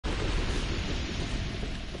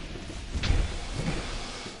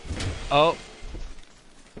Oh.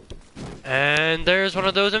 And there's one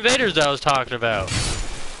of those invaders I was talking about.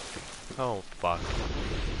 Oh, fuck.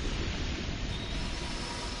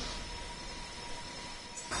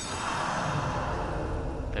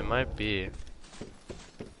 It might be.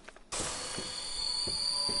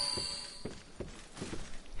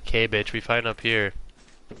 Okay, bitch, we find up here.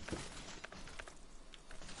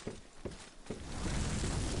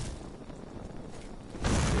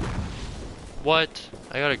 What?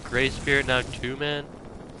 I got a gray spirit now too, man?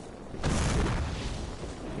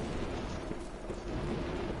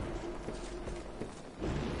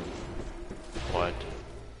 What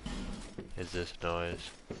is this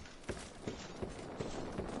noise?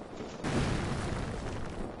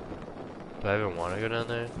 Do I even want to go down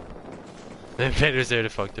there? The invader's there to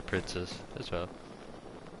fuck the princess as well.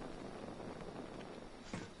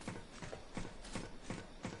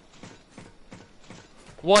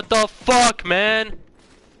 What the fuck, man?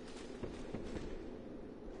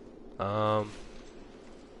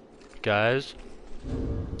 Guys,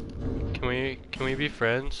 can we be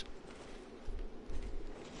friends?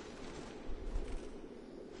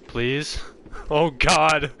 Please? Oh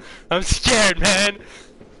god, I'm scared, man.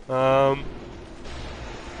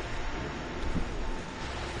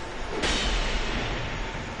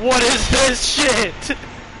 What is this shit?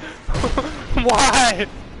 Why?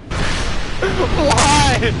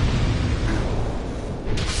 Why?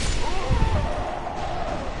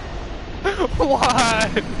 Why?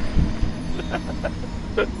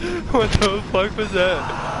 What the fuck was that?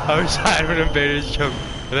 I was hiding when invaders jump.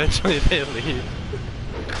 Eventually they leave.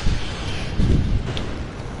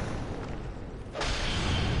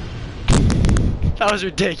 That was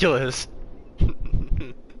ridiculous.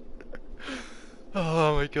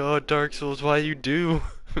 Oh my god, Dark Souls, why you do?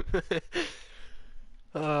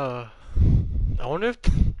 I wonder if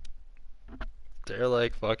they're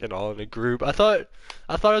like fucking all in a group. I thought it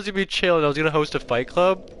was gonna be chill and I was gonna host a fight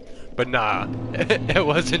club, but nah, it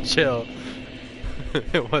wasn't chill.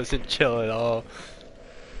 It wasn't chill at all.